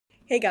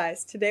Hey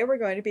guys, today we're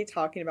going to be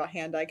talking about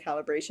hand-eye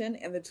calibration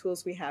and the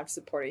tools we have to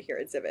support it here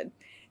at Zivid.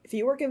 If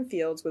you work in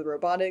fields with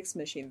robotics,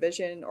 machine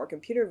vision, or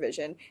computer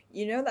vision,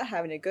 you know that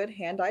having a good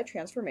hand-eye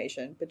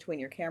transformation between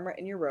your camera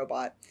and your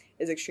robot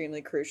is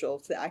extremely crucial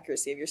to the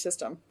accuracy of your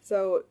system.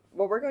 So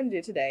what we're going to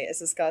do today is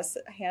discuss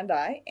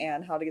hand-eye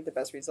and how to get the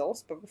best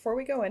results, but before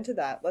we go into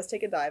that, let's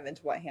take a dive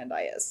into what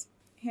hand-eye is.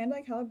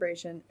 Hand-eye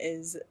calibration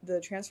is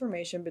the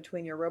transformation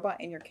between your robot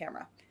and your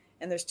camera.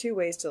 And there's two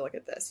ways to look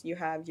at this. You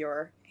have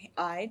your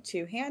eye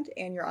to hand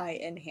and your eye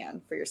in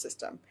hand for your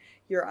system.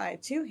 Your eye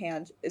to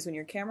hand is when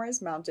your camera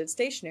is mounted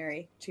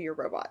stationary to your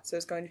robot. So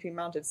it's going to be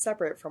mounted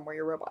separate from where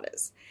your robot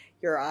is.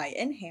 Your eye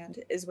in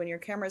hand is when your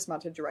camera is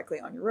mounted directly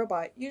on your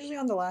robot, usually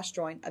on the last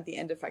joint at the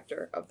end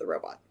effector of the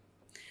robot.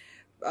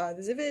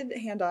 The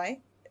Zivid hand-eye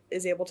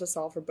is able to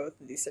solve for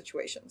both of these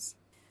situations.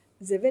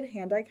 Zivid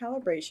hand-eye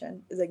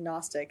calibration is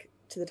agnostic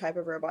to the type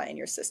of robot in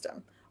your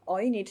system. All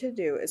you need to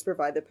do is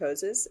provide the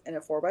poses in a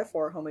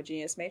 4x4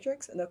 homogeneous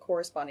matrix and the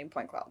corresponding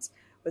point clouds.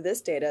 With this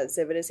data,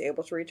 Zivid is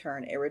able to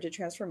return a rigid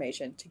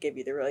transformation to give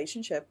you the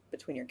relationship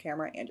between your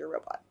camera and your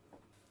robot.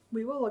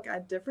 We will look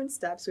at different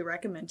steps we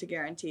recommend to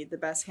guarantee the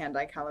best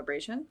hand-eye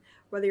calibration.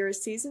 Whether you're a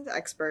seasoned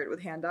expert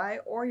with hand-eye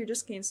or you're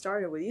just getting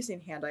started with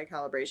using hand-eye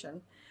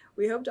calibration,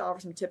 we hope to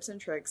offer some tips and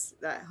tricks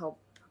that help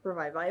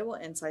provide valuable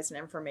insights and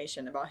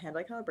information about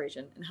hand-eye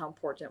calibration and how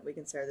important we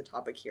consider the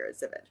topic here at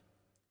Zivid.